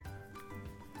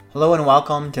Hello and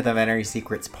welcome to the Veterinary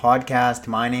Secrets podcast.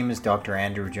 My name is Dr.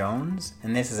 Andrew Jones,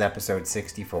 and this is episode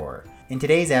 64. In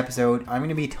today's episode, I'm going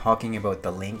to be talking about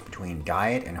the link between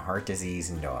diet and heart disease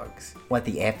in dogs, what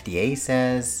the FDA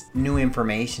says, new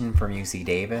information from UC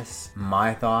Davis,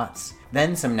 my thoughts,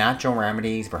 then some natural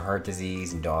remedies for heart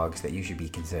disease in dogs that you should be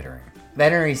considering.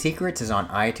 Veterinary Secrets is on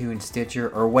iTunes, Stitcher,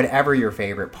 or whatever your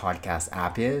favorite podcast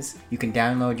app is. You can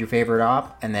download your favorite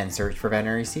app and then search for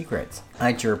Veterinary Secrets.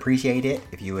 I'd sure appreciate it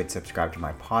if you would subscribe to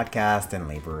my podcast and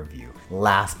leave a review.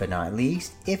 Last but not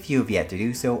least, if you have yet to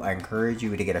do so, I encourage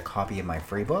you to get a copy of my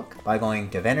free book by going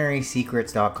to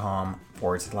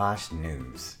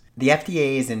veterinarysecrets.com/news. The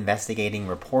FDA is investigating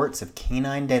reports of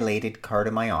canine dilated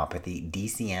cardiomyopathy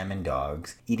 (DCM) in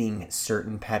dogs eating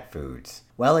certain pet foods.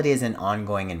 While it is an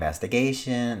ongoing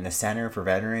investigation, the Center for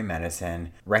Veterinary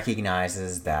Medicine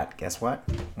recognizes that, guess what?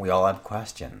 We all have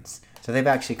questions. So they've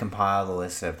actually compiled a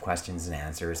list of questions and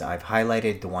answers. I've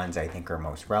highlighted the ones I think are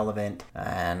most relevant,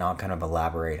 and I'll kind of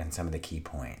elaborate on some of the key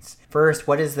points. First,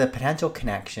 what is the potential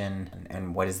connection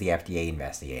and what is the FDA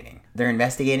investigating? They're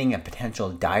investigating a potential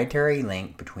dietary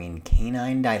link between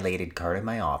canine dilated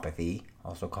cardiomyopathy,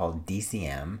 also called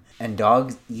DCM, and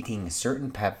dogs eating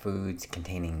certain pet foods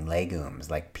containing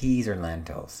legumes like peas or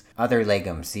lentils. Other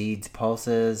legume seeds,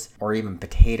 pulses, or even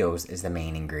potatoes is the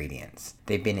main ingredients.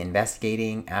 They've been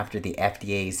investigating after the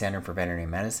FDA Center for Veterinary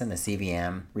Medicine, the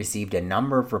CVM, received a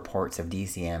number of reports of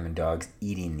DCM in dogs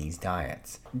eating these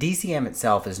diets. DCM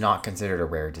itself is not considered a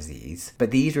rare disease, but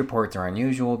these reports are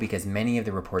unusual because many of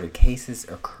the reported cases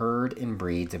occurred in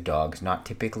breeds of dogs not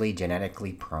typically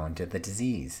genetically prone to the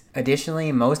disease. Additionally,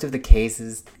 most of the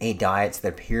cases ate diets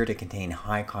that appear to contain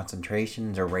high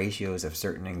concentrations or ratios of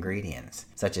certain ingredients,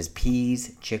 such as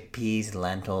peas, chickpeas,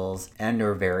 lentils, and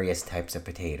or various types of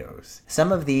potatoes.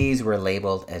 Some of these were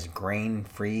labeled as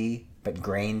grain-free, but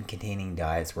grain-containing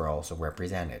diets were also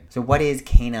represented. So what is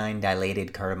canine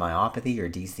dilated cardiomyopathy, or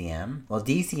DCM? Well,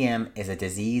 DCM is a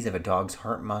disease of a dog's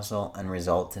heart muscle and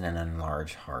results in an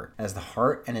enlarged heart. As the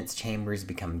heart and its chambers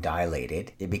become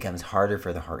dilated, it becomes harder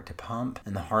for the heart to pump,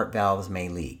 and the heart valves may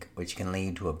leak, which can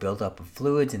lead to a buildup of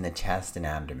fluids in the chest and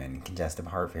abdomen and congestive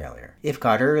heart failure. If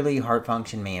caught early, heart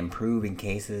function may improve in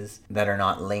cases that are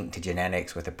not linked to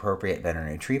genetics with appropriate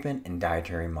veterinary treatment and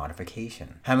dietary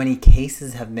modification. How many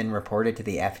cases have been reported to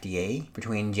the FDA?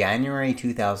 Between January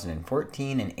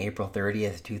 2014 and April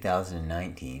 30th,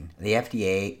 2019, the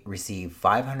FDA received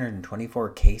 524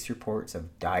 case reports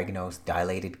of diagnosed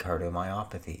dilated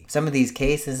cardiomyopathy. Some of these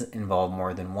cases involve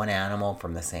more than one animal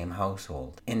from the same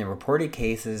household. In the reported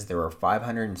cases, there were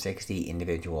 560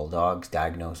 individual dogs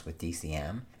diagnosed with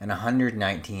DCM, and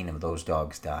 119 of those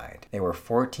dogs died. There were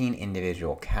 14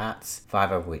 individual cats,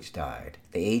 5 of which died.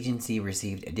 The agency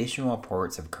received additional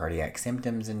reports of cardiac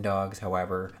symptoms in dogs.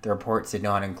 However, the reports did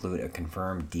not include a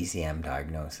confirmed DCM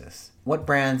diagnosis. What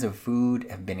brands of food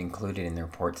have been included in the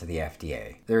reports of the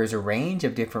FDA? There is a range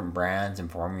of different brands and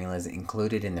formulas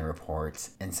included in the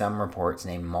reports, and some reports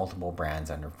name multiple brands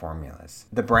under formulas.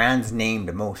 The brands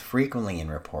named most frequently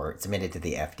in reports submitted to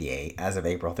the FDA as of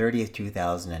April 30th,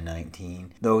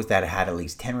 2019, those that had at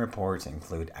least 10 reports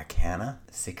include Acana,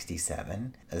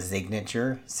 67,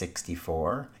 Signature,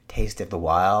 64, Taste of the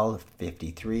Wild,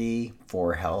 53,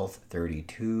 4Health,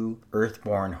 32,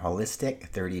 Earthborn Holistic,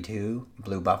 32,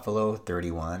 Blue Buffalo,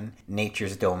 31,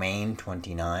 Nature's Domain,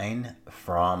 29,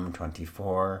 From,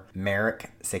 24,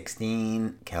 Merrick,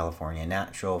 16, California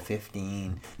Natural,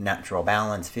 15, Natural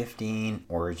Balance, 15,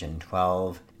 Origin,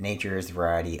 12, Nature's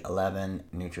Variety, 11,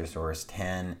 Nutrisource,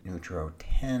 10, Nutro,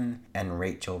 10, and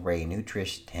Rachel Ray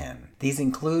Nutrish, 10. These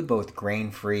include both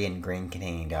grain-free and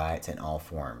grain-containing diets in all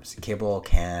forms: kibble,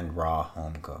 canned, raw,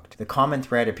 home-cooked. The common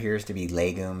thread appears to be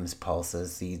legumes,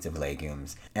 pulses, seeds of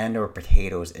legumes, and or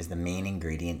potatoes as the main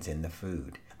ingredients in the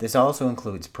food. This also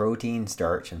includes protein,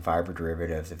 starch, and fiber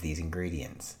derivatives of these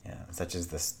ingredients, such as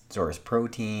the source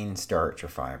protein, starch, or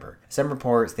fiber. Some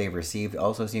reports they've received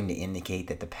also seem to indicate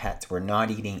that the pets were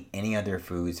not eating any other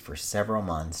foods for several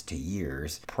months to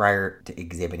years prior to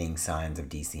exhibiting signs of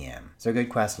DCM. So good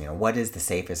question, what is the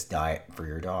safest diet for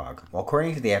your dog? Well,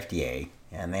 according to the FDA,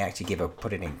 and they actually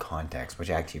put it in context, which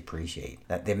I actually appreciate,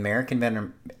 that the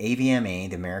AVMA,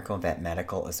 the American Vet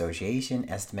Medical Association,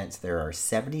 estimates there are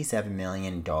 77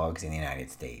 million dogs in the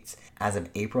United States. As of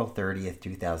April 30th,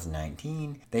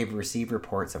 2019, they've received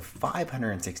reports of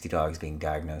 560 dogs being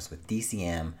diagnosed with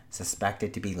DCM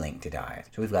suspected to be linked to diet.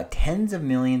 So we've got tens of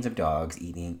millions of dogs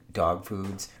eating dog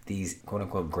foods, these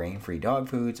quote-unquote grain-free dog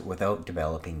foods, without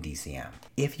developing DCM.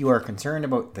 If you are concerned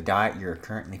about the diet you're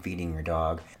currently feeding your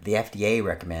dog, the FDA FDA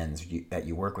recommends that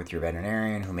you work with your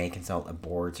veterinarian, who may consult a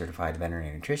board-certified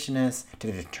veterinary nutritionist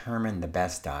to determine the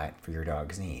best diet for your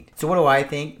dog's need. So what do I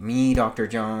think? Me, Dr.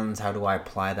 Jones, how do I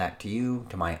apply that to you,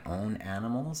 to my own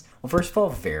animals? Well, first of all,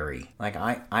 vary. Like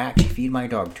I actually feed my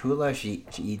dog Tula. She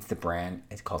eats the brand,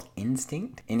 it's called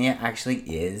Instinct. And it actually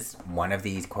is one of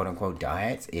these quote-unquote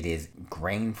diets. It is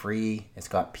grain-free. It's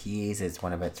got peas. It's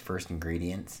one of its first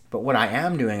ingredients. But what I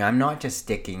am doing, I'm not just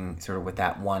sticking sort of with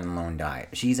that one lone diet.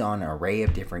 She's on an array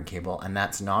of different kibble, and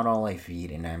that's not all I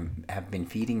feed. And I have been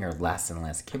feeding her less and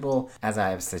less kibble, as I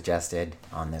have suggested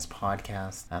on this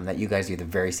podcast, that you guys do the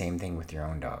very same thing with your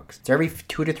own dogs. So every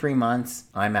 2 to 3 months,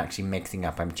 I'm actually mixing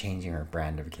up. I'm changing her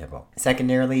brand of kibble.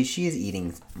 Secondarily, she is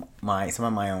eating some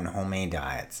of my own homemade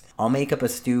diets. I'll make up a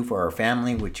stew for our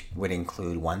family, which would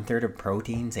include 1/3 of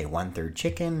protein, say 1/3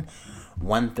 chicken,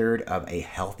 1/3 of a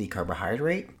healthy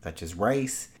carbohydrate, such as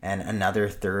rice, and another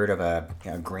third of a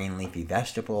green leafy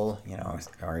vegetable,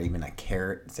 or even a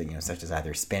carrot, so, such as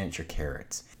either spinach or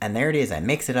carrots. And there it is. I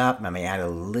mix it up. I may add a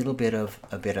little bit of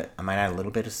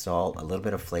salt, a little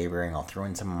bit of flavoring. I'll throw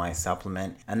in some of my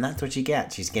supplement, and that's what she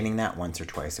gets. She's getting that once or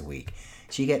twice a week.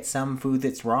 She gets some food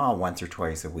that's raw once or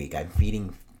twice a week. I'm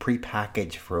feeding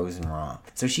prepackaged frozen raw.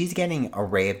 So she's getting an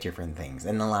array of different things.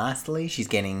 And then lastly, she's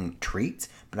getting treats,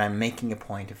 but I'm making a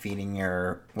point of feeding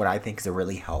her what I think is a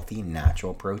really healthy,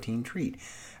 natural protein treat.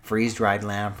 Freeze-dried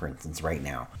lamb, for instance, right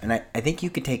now. And I think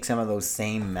you could take some of those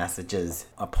same messages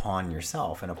upon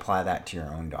yourself and apply that to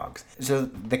your own dogs. So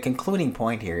the concluding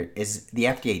point here is the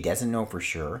FDA doesn't know for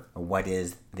sure what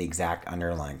is the exact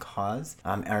underlying cause.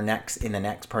 In the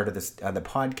next part of the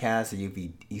podcast,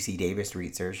 the UC Davis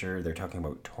researcher, they're talking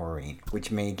about taurine, which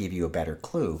may give you a better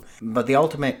clue. But the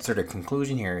ultimate sort of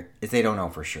conclusion here is they don't know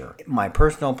for sure. My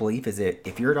personal belief is that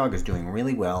if your dog is doing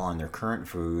really well on their current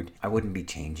food, I wouldn't be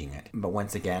changing it. But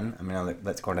once again,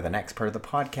 let's go to the next part of the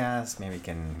podcast. Maybe we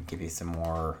can give you some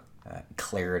more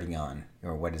clarity on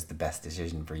what is the best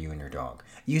decision for you and your dog.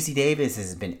 UC Davis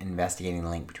has been investigating the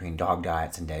link between dog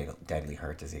diets and deadly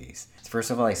heart disease. So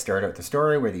first of all, I start out the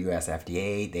story where the US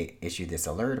FDA, they issued this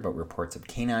alert about reports of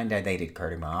canine dilated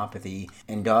cardiomyopathy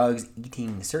in dogs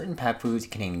eating certain pet foods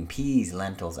containing peas,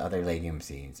 lentils, other legume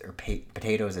seeds, or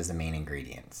potatoes as the main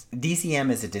ingredients. DCM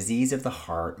is a disease of the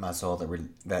heart muscle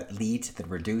that leads to the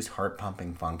reduced heart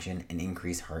pumping function and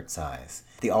increased heart size.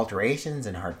 The alterations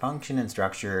in heart function and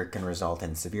structure can result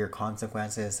in severe consequences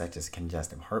such as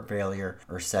congestive heart failure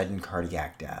or sudden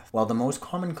cardiac death. While the most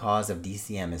common cause of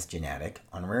DCM is genetic,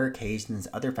 on rare occasions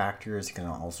other factors can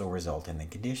also result in the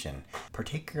condition,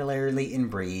 particularly in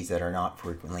breeds that are not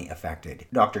frequently affected.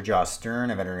 Dr. Joss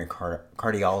Stern, a veterinary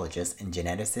cardiologist and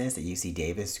geneticist at UC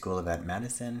Davis School of Vet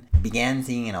Medicine, began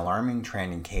seeing an alarming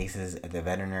trend in cases at the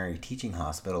veterinary teaching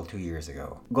hospital 2 years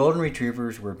ago. Golden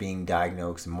retrievers were being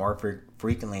diagnosed more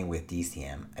frequently with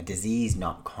DCM, a disease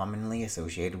not commonly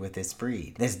associated with this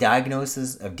breed. This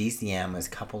diagnosis of DCM was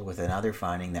coupled with another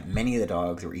finding that many of the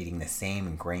dogs were eating the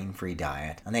same grain-free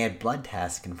diet, and they had blood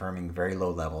tests confirming very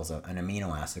low levels of an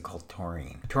amino acid called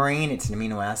taurine. Taurine, it's an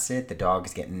amino acid the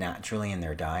dogs get naturally in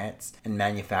their diets and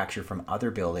manufacture from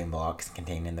other building blocks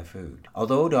contained in the food.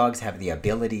 Although dogs have the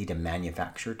ability to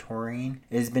manufacture taurine,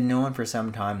 it has been known for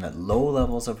some time that low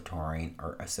levels of taurine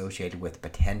are associated with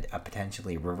a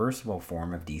potentially reversible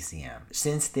form of DCM.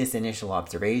 Since this initial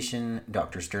observation,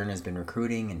 Dr. Stern has been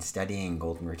recruiting and studying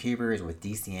golden retrievers with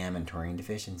DCM and taurine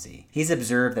deficiency. He's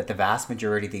observed that the vast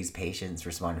majority of these patients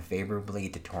respond favorably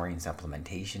to taurine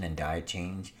supplementation and diet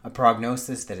change, a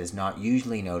prognosis that is not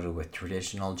usually noted with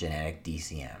traditional genetic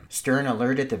DCM. Stern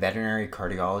alerted the veterinary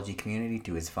cardiology community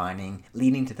to his finding,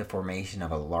 leading to the formation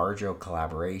of a larger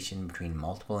collaboration between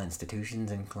multiple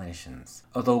institutions and clinicians.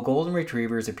 Although golden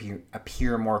retrievers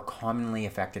appear more commonly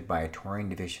affected by a taurine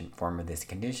deficient form of this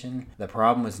condition, the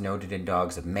problem was noted in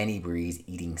dogs of many breeds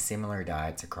eating similar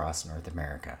diets across North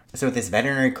America. So this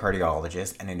veterinary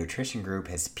cardiologist and a nutrition group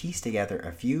has pieced together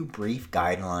a few brief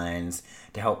guidelines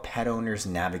to help pet owners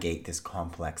navigate this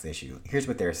complex issue. Here's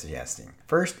what they're suggesting.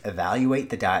 First, evaluate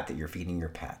the diet that you're feeding your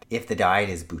pet. If the diet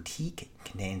is boutique,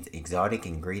 contains exotic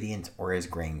ingredients, or is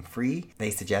grain-free,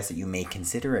 they suggest that you may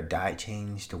consider a diet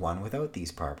change to one without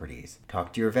these properties.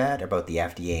 Talk to your vet about the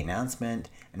FDA announcement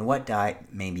and what diet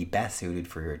may be best suited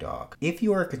for your dog. If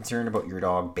you are concerned about your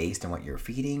dog based on what you're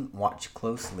feeding, watch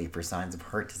closely for signs of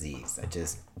heart disease, such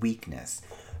as weakness,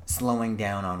 slowing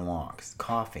down on walks,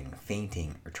 coughing,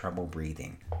 fainting, or trouble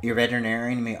breathing. Your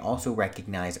veterinarian may also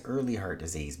recognize early heart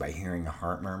disease by hearing a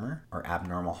heart murmur or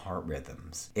abnormal heart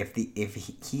rhythms. If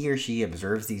he or she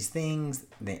observes these things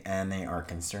and they are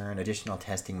concerned, additional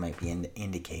testing might be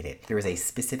indicated. There is a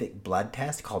specific blood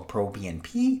test called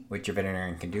proBNP, which your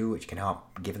veterinarian can do, which can help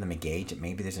give them a gauge that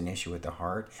maybe there's an issue with the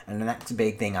heart. And the next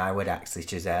big thing I would actually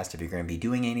suggest if you're going to be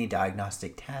doing any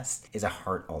diagnostic tests is a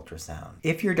heart ultrasound.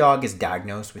 If your dog is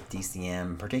diagnosed with DCM,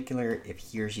 in particular if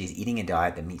he or she is eating a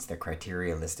diet that meets the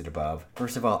criteria listed above,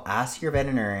 first of all, ask your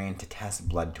veterinarian to test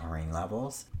blood taurine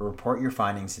levels, report your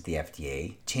findings to the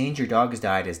FDA, change your dog's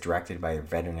diet as directed by your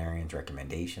veterinarian's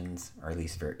recommendations, or at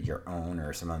least for your own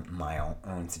or some of my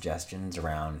own suggestions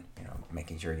around,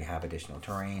 making sure you have additional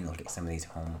taurine. Look at some of these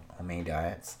homemade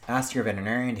diets. Ask your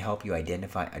veterinarian to help you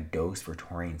identify a dose for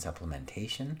taurine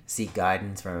supplementation. Seek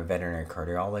guidance from a veterinary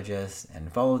cardiologist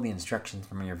and follow the instructions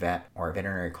from your vet or a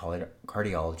veterinary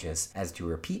cardiologist as to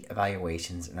repeat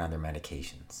evaluations and other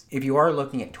medications. If you are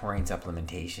looking at taurine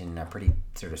supplementation, a pretty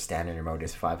sort of standard amount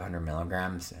is 500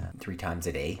 milligrams 3 times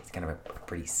a day. It's kind of a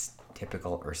pretty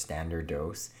typical or standard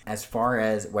dose. As far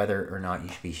as whether or not you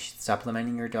should be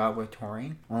supplementing your dog with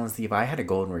taurine, honestly, if I had a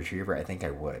golden retriever, I think I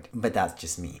would. But that's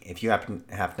just me. If you happen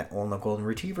to have to own a golden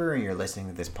retriever and you're listening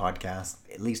to this podcast,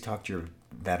 at least talk to your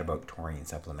vet about taurine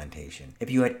supplementation. If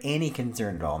you had any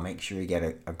concern at all, make sure you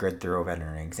get a good thorough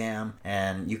veterinary exam,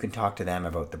 and you can talk to them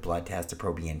about the blood test, the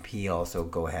proBNP. Also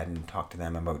go ahead and talk to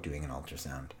them about doing an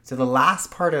ultrasound. So the last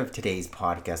part of today's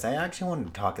podcast, I actually wanted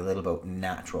to talk a little about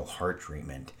natural heart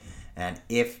treatment. And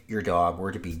if your dog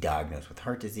were to be diagnosed with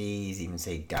heart disease, even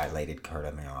say dilated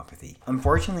cardiomyopathy.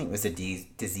 Unfortunately, it was a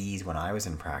disease when I was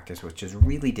in practice, which was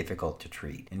really difficult to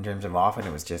treat. In terms of often,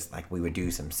 it was just like we would do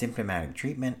some symptomatic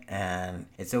treatment, and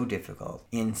it's so difficult.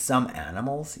 In some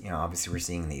animals, obviously we're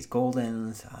seeing these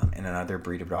Goldens, and another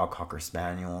breed of dog, Cocker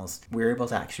Spaniels, we were able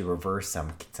to actually reverse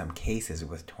some cases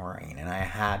with taurine. And I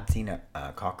had seen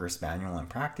a Cocker Spaniel in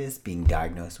practice being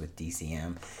diagnosed with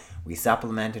DCM. We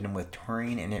supplemented him with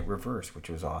taurine and it reversed, which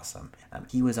was awesome.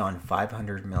 He was on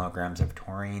 500 milligrams of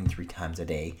taurine 3 times a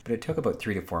day, but it took about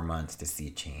 3 to 4 months to see a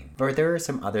change. But there are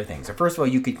some other things. So first of all,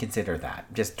 you could consider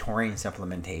that. Just taurine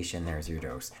supplementation, there's your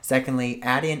dose. Secondly,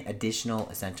 add in additional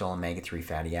essential omega-3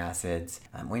 fatty acids.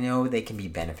 We know they can be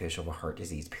beneficial for heart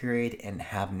disease, period, and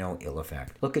have no ill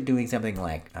effect. Look at doing something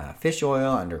like fish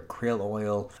oil under krill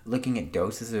oil, looking at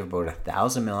doses of about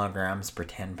 1,000 milligrams per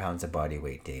 10 pounds of body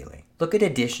weight daily. Look at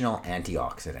additional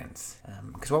antioxidants.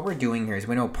 Because what we're doing here is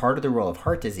we know part of the role of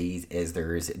heart disease is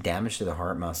there's damage to the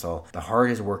heart muscle. The heart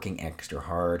is working extra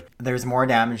hard. There's more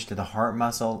damage to the heart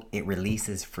muscle. It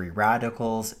releases free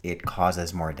radicals. It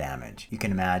causes more damage. You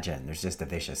can imagine there's just a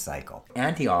vicious cycle.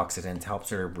 Antioxidants help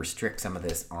sort of restrict some of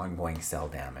this ongoing cell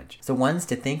damage. So ones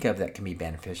to think of that can be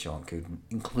beneficial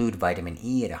include vitamin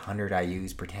E at 100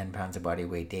 IUs per 10 pounds of body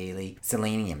weight daily,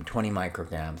 selenium 20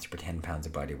 micrograms per 10 pounds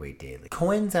of body weight daily.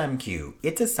 Coenzyme Q,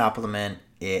 it's a supplement.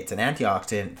 It's an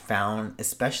antioxidant found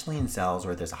especially in cells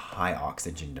where there's a high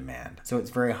oxygen demand. So it's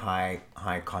very high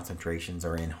concentrations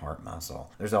are in heart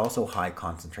muscle. There's also high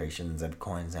concentrations of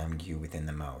coenzyme Q within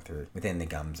the mouth or within the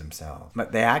gums themselves.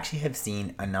 But they actually have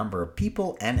seen a number of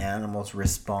people and animals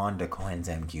respond to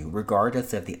coenzyme Q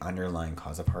regardless of the underlying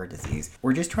cause of heart disease.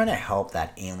 We're just trying to help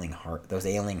those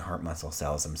ailing heart muscle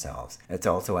cells themselves. It's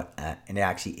also and it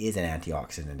actually is an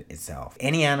antioxidant itself.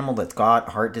 Any animal that's got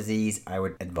heart disease, I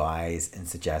would advise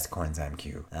and suggest coenzyme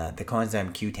Q. The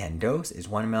coenzyme Q10 dose is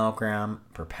 1 milligram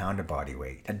per pound of body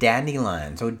weight. A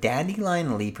dandelion. So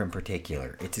dandelion leaf in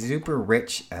particular, it's a super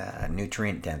rich,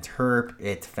 nutrient-dense herb.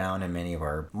 It's found in many of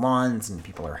our lawns and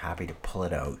people are happy to pull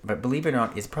it out. But believe it or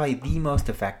not, it's probably the most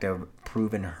effective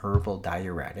proven herbal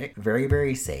diuretic. Very,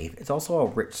 very safe. It's also a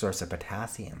rich source of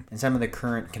potassium. And some of the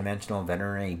current conventional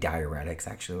veterinary diuretics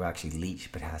actually leach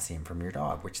potassium from your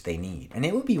dog, which they need. And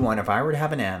it would be one, if I were to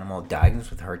have an animal diagnosed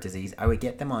with heart disease, I would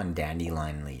get them on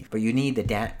dandelion leaf. But you need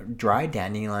the dried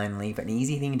dandelion leaf. An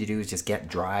easy thing to do is just get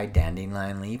dried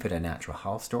dandelion leaf at a natural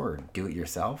health store or do it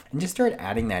yourself and just start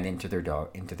adding that into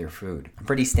their food. A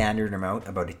pretty standard amount,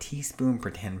 about a teaspoon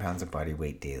per 10 pounds of body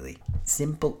weight daily.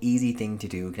 Simple, easy thing to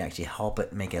do. Can actually help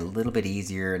it make it a little bit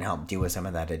easier and help deal with some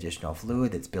of that additional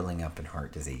fluid that's building up in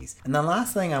heart disease. And the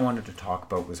last thing I wanted to talk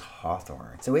about was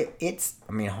hawthorn. So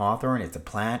hawthorn, it's a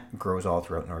plant, grows all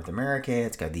throughout North America.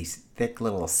 It's got these thick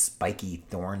little spiky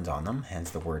thorns on them, hence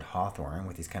the word hawthorn,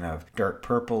 with these kind of dark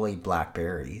purpley black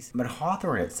berries. But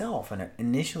hawthorn itself, and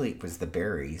initially it was the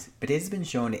berries, but it has been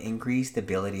shown to increase the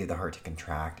ability of the heart to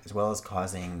contract, as well as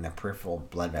causing the peripheral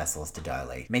blood vessels to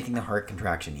dilate, making the heart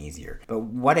contraction easier. But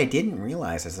what I didn't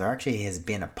realize is there actually has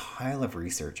been a pile of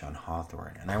research on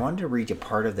hawthorn, and I wanted to read you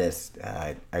part of this.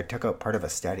 I took out part of a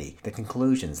study, the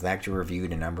conclusions. They actually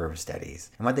reviewed a number of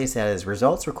studies, and what they said is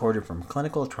results recorded from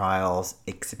clinical trials,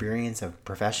 experience of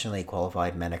professionally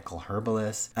qualified medical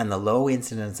herbalists, and the low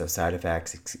incidence of side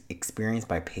effects experienced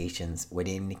by patients would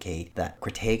indicate that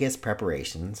Crataegus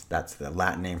preparations, that's the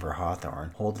Latin name for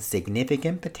hawthorn, hold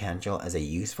significant potential as a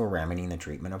useful remedy in the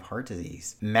treatment of heart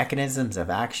disease. Mechanisms of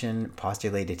action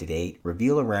postulated to date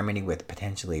reveal a remedy with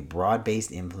potentially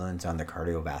broad-based influence on the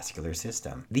cardiovascular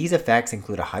system. These effects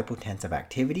include a hypotensive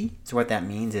activity. So what that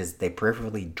means is they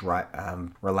peripherally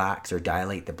relax or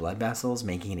dilate the blood vessels,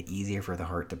 making it easier for the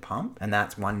heart to pump. And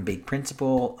that's one big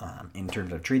principle in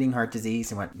terms of treating heart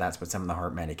disease, and that's what some of the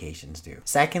heart medications do.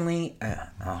 Secondly,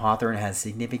 hawthorn has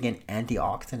significant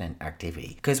antioxidant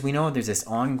activity, because we know there's this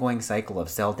ongoing cycle of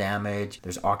cell damage,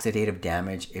 there's oxidative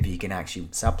damage. If you can actually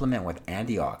supplement with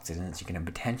antioxidants, you can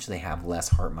potentially have less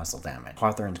heart muscle damage.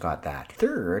 Hawthorn's got that.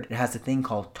 Third, it has a thing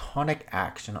called tonic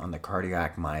action on the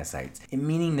cardiac myocytes,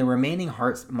 meaning the remaining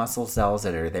heart muscle cells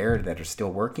that are there that are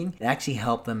still working, it actually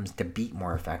help them to beat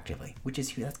more effectively, which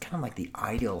is, that's kind of like the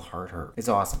ideal heart herb. It's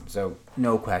awesome. So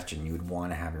no question you would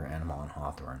want to have your animal on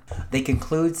hawthorn. They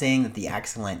conclude saying that the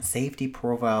excellent safety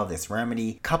profile of this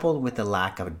remedy, coupled with the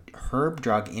lack of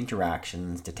herb-drug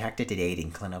interactions detected to date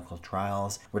in clinical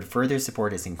trials, would further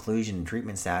support its inclusion in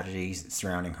treatment strategies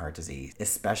surrounding heart disease,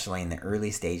 especially in the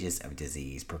early stages of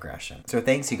disease progression. So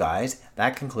thanks, you guys.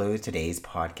 That concludes today's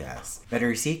podcast.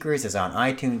 Veterinary Secrets is on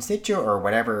iTunes, Stitcher, or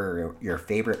whatever your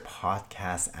favorite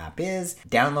podcast app is.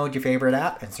 Download your favorite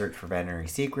app and search for Veterinary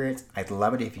Secrets. I'd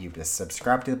love it if you just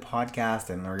subscribe to the podcast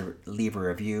and leave a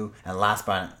review. And last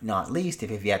but not least,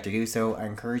 if you've yet to do so, I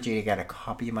encourage you to get a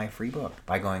copy of my free book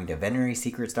by going to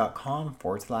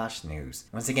veterinarysecrets.com/news.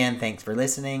 Once again, thanks for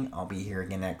listening. I'll be here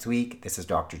again next week. This is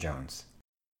Dr. Jones.